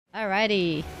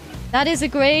Alrighty. That is a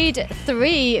grade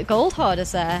 3 gold hoarder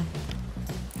there.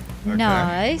 Okay.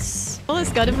 Nice.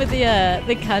 Almost got him with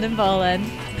the cannonball then.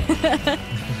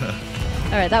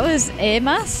 Alright, that was a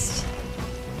mast.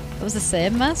 That was the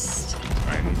same mast.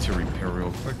 I need to repair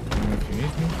real quick if you need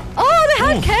me. Oh, they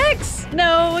had kegs!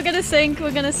 No, we're gonna sink.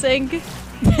 We're gonna sink.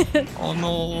 Oh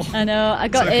no. I know. I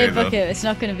got okay, a bucket. though. It's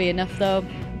not gonna be enough though.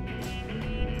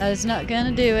 That is not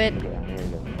gonna do it.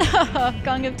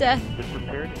 Gong of death.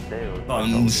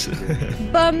 Bums.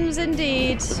 Bums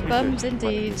indeed. Bums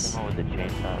indeed.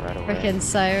 Frickin'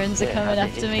 sirens are coming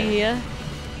after me here.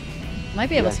 Might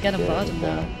be able to get on bottom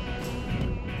though.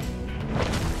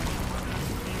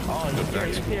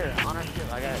 He's here. On our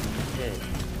ship. I got it.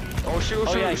 Oh shoot,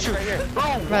 shoot.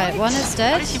 Right, one is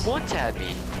dead. Why did he one-tap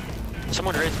me?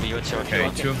 Someone raised me, you Okay,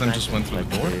 2 of them just went through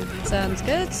the door. Sounds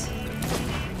good.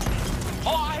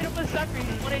 Oh, I hit him with a sucker.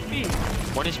 He's 1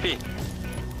 HP. 1 HP.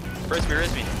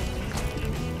 Raise me.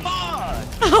 Fuck!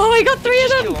 Oh, I got 3 of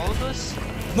them! Kill all of us?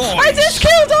 Nice. I just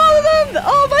killed all of them!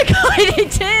 Oh my god, I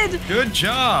did! Good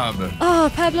job! Oh,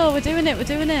 Pablo, we're doing it, we're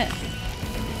doing it.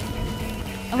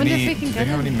 I wonder if we can do get they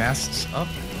have him. any masts up?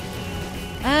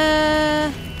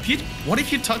 Pete, what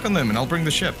if you tug on them and I'll bring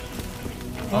the ship?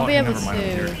 We'll be able never mind,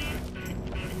 to.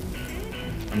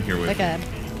 I'm here with Okay.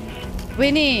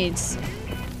 We need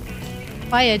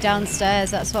fire downstairs,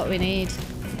 that's what we need.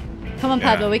 Come on,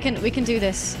 Pablo, we can do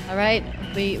this, alright?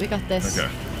 We got this. Okay.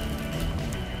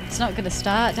 It's not gonna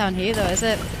start down here though, is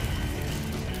it?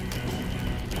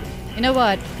 You know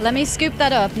what? Let me scoop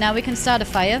that up. Now we can start a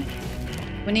fire.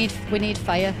 We need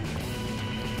fire.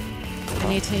 We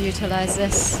need to utilize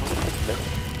this.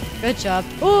 Good job.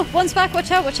 Oh, one's back. Watch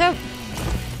out! Watch out!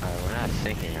 We're not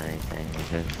sinking or anything.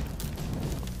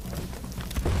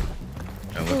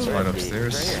 Yeah, let's right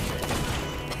upstairs.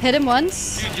 Hit him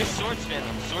once. Dude, just sword spam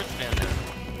them.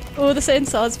 Oh, the same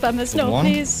sword spammers. No, One?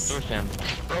 please. Sword spam.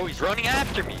 Bro, he's running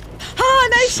after me. Ah,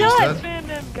 nice Who's shot!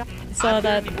 that? Saw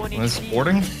that. One's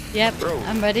boarding? Yep, Bro.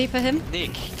 I'm ready for him.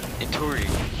 Nick and Tori,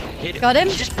 hit him. Got him,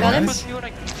 He just got him. Nice. me when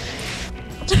I...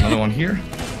 Another one here.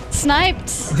 Sniped.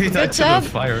 He Good died to job. the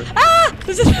fire. Ah!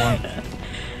 This is. One.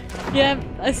 Yeah,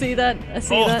 I see that. I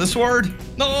see Oh, that. the sword!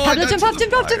 No! I Pablo, died jump to off, the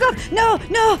jump off, jump fire. off! No,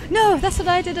 no, no! That's what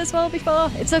I did as well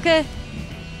before. It's okay.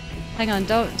 Hang on,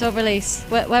 don't release.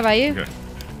 Where are you?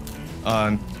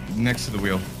 Okay. Next to the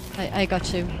wheel. I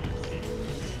got you.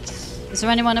 Is there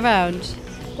anyone around?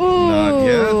 Ooh! Not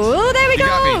yet. Oh, there we You go!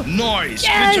 got me. Nice!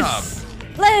 Good job! Yes!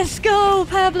 Let's go,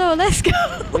 Pablo. Let's go.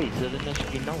 Wait, so then there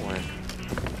should be no one.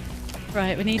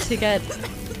 Right, we need to get.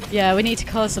 Yeah, we need to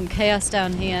cause some chaos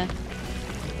down here.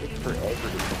 It's for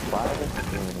everything.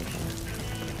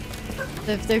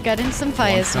 They're getting some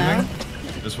fires One now. coming.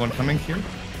 There's one coming here.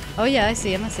 Oh yeah, I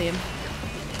see him. I see him.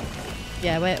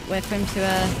 Yeah, wait for him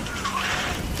to.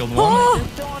 Killed one. Oh!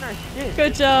 Still on our ship.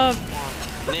 Good job.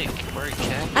 Nick, where are you,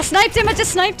 cat? I sniped him. I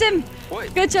just sniped him.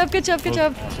 What? Good job. Good job. Good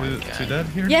job. Two dead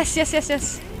here? Yes.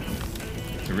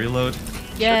 To reload.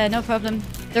 Yeah, no problem.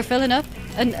 They're filling up.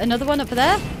 Another one up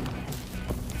there.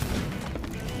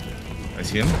 I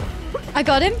see him. I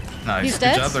got him. Nice. He's Good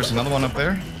dead. job. There's another one up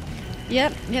there.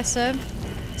 Yep. Yes, sir.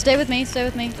 Stay with me. Stay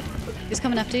with me. He's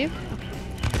coming after you.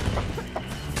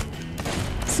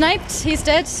 Sniped. He's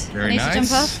dead. Very I need nice. to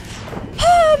jump off.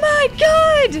 Oh my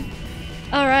god!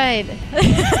 All right.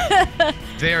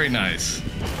 Very nice.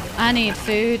 I need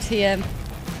food here.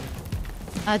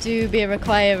 I do be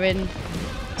requiring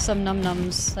some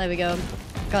num-nums. There we go.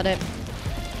 Got it.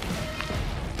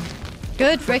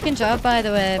 Good freaking job, by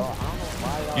the way.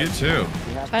 You too.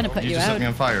 Trying to put you just set out. me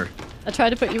on fire. I tried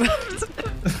to put you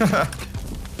out.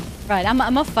 Right,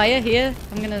 I'm off fire here.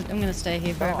 I'm gonna stay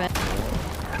here for a bit.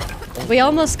 We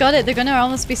almost got it. They're gonna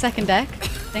almost be second deck, I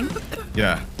think.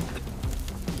 Yeah.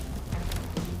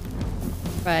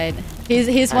 Right.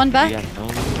 He's one back.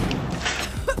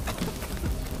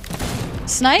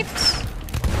 Sniped.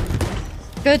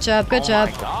 Good job. Good job.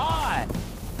 Oh my god!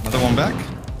 Another one back.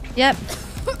 Yep.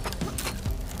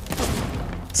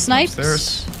 Sniped.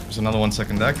 Upstairs. There's another one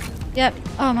second deck. Yep.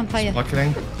 Oh, I'm on fire.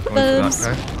 Bucketing. Going for Booms.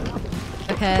 that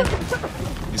guy. Okay.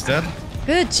 He's dead.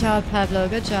 Good job, Pablo.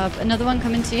 Good job. Another one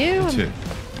coming to you. Two.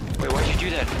 Wait, why'd you do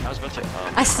that? I was about to...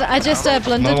 I just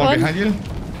blundered Another one one. behind you.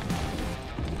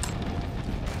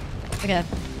 Okay.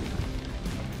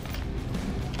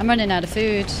 I'm running out of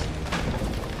food.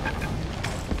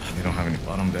 They don't have any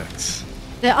bottom decks.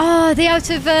 They're out of.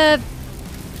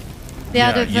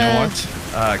 Yeah, you know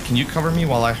what? Can you cover me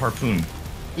while I harpoon?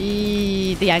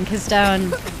 The anchor's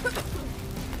down.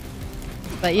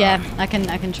 But yeah, I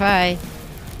can try.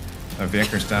 If the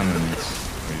anchor's down, then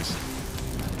please.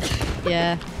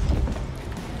 Yeah.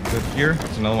 Good here.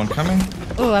 There's another one coming.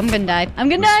 Oh, I'm gonna die. I'm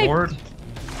gonna The die! sword.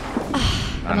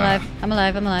 I'm alive. I'm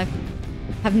alive. I'm alive.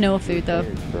 Have no food though.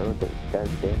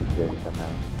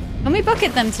 Can we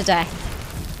bucket them to death?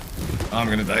 I'm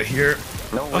gonna die here.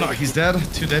 Oh no, he's dead.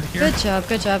 2 dead here. Good job.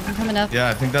 Good job. I'm coming up. Yeah,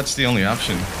 I think that's the only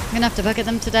option. I'm gonna have to bucket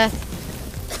them to death.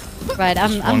 Right,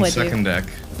 I'm One with second you. deck.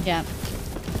 Yeah.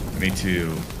 I need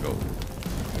to go.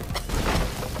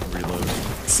 Reload.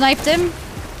 Sniped him.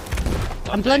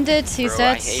 I'm blinded. He's Bro,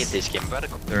 dead. I hate this game. About to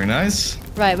go. Very nice.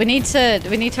 Right, we need to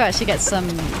actually get some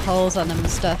holes on him and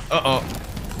stuff. Uh-oh.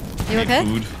 You Need okay?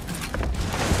 Food.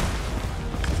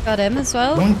 Got him as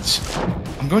well.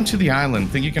 I'm going to the island.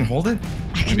 Think you can hold it?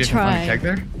 I can Maybe try. I can find a keg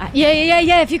there?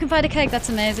 Yeah. If you can find a keg, that's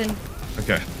amazing.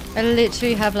 Okay. I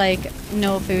literally have like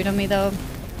no food on me though.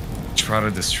 Try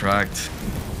to distract.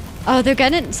 Oh, they're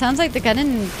getting. Sounds like they're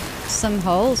getting some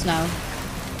holes now.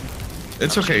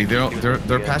 It's okay.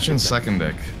 They're patching second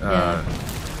deck. Yeah.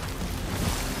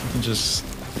 You can just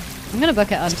I'm gonna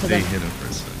bucket onto stay them. hidden for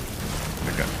a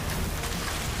second. Okay.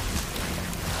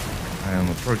 I am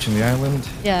approaching the island.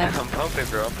 Yeah. I'm pumping,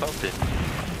 bro. I'm pumping.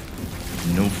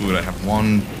 No food. I have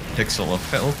 1 pixel of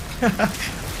health.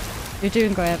 You're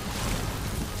doing great.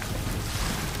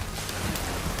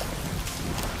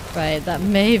 Right, that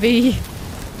maybe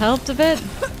helped a bit.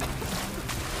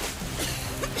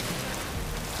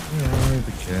 Where are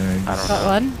the kegs? I don't Got know.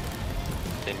 one.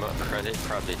 Credit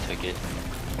probably took it.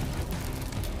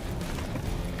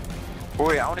 Oh,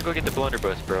 wait, I want to go get the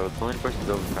blunderbuss, bro. The blunderbuss is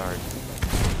overpowered.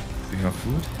 Do you have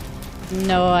food?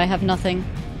 No, I have nothing.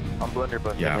 I'm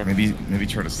blunderbuss. Yeah, maybe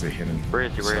try to stay hidden. Where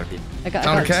is he? Where is he? I got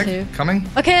Found a 2. keg. Coming.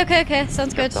 Okay.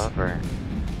 Sounds good. Jumped off, or-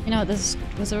 You know,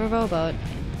 was there a rowboat?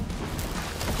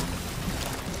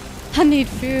 I need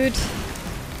food.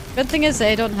 Good thing is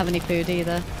they don't have any food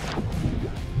either.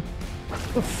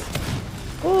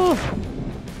 Oof. Ooh.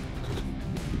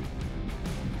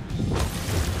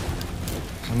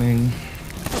 Coming.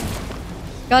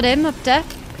 Got him up there.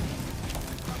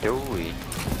 Joey.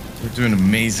 We're doing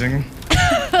amazing.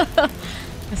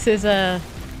 This is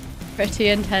pretty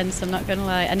intense, I'm not gonna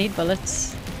lie. I need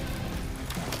bullets.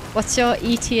 What's your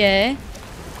ETA?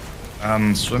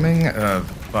 Swimming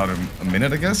about a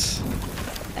minute, I guess.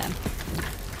 Yeah.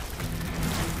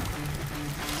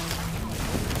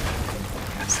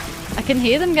 I can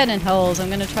hear them getting holes. I'm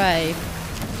gonna try.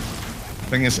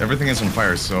 Thing is, everything is on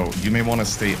fire, so you may want to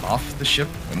stay off the ship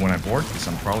and when I board, because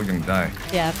I'm probably gonna die.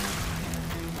 Yeah.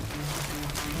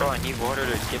 Bro, I need water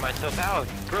to get myself out.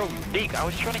 Bro, Deke, I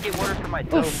was trying to get water for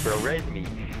myself, Oof. bro. Res me.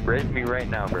 Res me right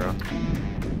now, bro.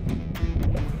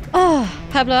 Oh,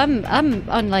 Pablo, I'm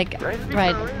on like Res me,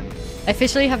 right. bro, res. I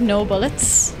officially have no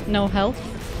bullets, no health.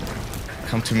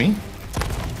 Come to me.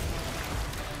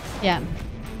 Yeah.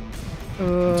 Come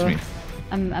to Ooh, me.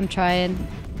 I'm trying.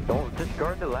 Don't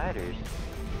discard the ladders.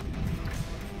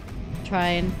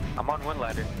 Trying. I'm on one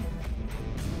ladder.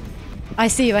 I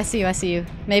see you.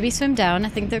 Maybe swim down. I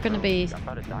think they're gonna be I'm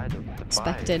about to die though. The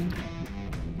expecting.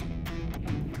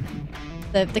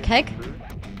 The keg?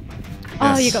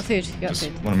 Oh, Yes. you got food. You got Just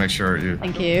food. want to make sure you.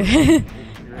 Thank you.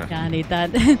 Yeah, I need that.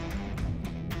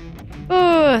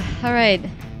 Oh, alright.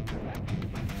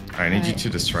 I need you Alright. to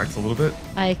distract a little bit.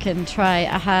 I can try.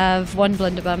 I have 1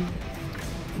 blunderbomb.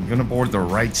 I'm gonna board the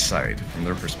right side from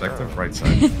their perspective. Right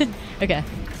side. Okay.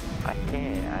 I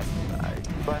can't.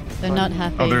 They're not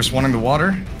happy. Oh, there's one in the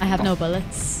water. I have no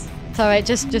bullets. It's alright,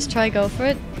 just try go for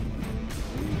it.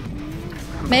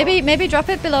 Maybe drop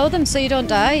it below them so you don't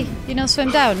die. You know,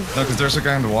 swim down. No, because there's a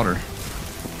guy in the water.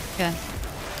 Okay.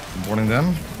 I'm boarding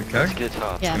them. The keg. Let's get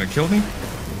top. Yeah. Gonna kill me.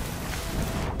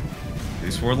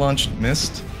 The sword launch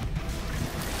missed.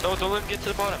 No, don't let him get to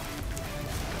the bottom.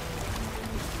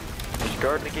 Just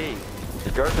guard the gate.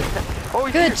 Just guard the... Oh,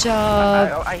 he's Good here.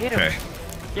 job. I hit him. Okay.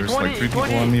 He's There's 20, like 3 he's people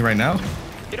 20. on me right now.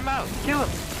 Get him out. Kill him.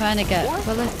 Trying to get What?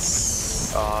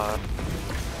 bullets. Uh,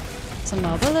 Some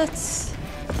more bullets.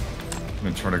 I'm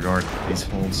gonna try to guard these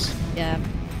holes. Yeah.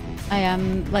 I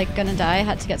am like gonna die. I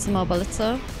had to get some more bullets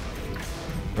though.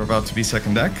 We're about to be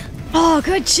second deck. Oh,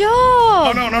 good job!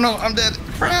 Oh no, I'm dead.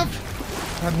 Crap.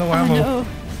 I had no Oh, ammo. no. I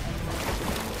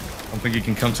don't think you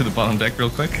can come to the bottom deck real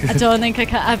quick. I don't think I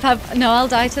can. No, I'll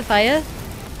die to fire.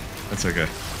 That's okay.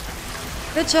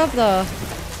 Good job though.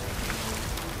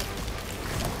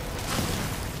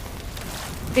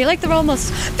 I feel like they're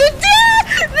almost. They're dead!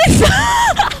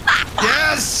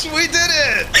 Yes, we did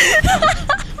it!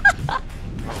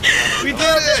 We did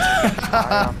it!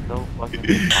 I am so fucking...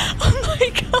 Oh my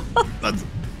god! That's...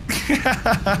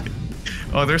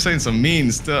 Oh, they're saying some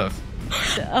mean stuff.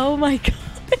 Oh my god!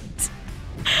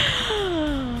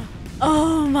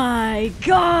 Oh my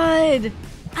god!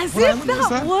 As What if island was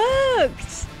that that?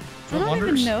 worked! I don't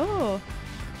wonders? even know.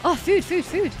 Oh, food, food,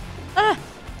 food. Ah,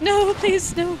 no,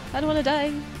 please, no. I don't want to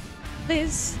die.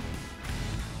 Please.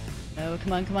 No,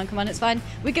 come on, come on, come on. It's fine.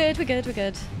 We're good, we're good, we're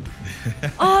good.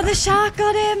 Oh, the shark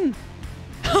got him.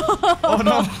 Oh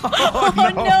no!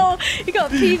 Oh no! He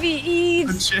got PvE'd.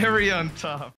 The cherry on top.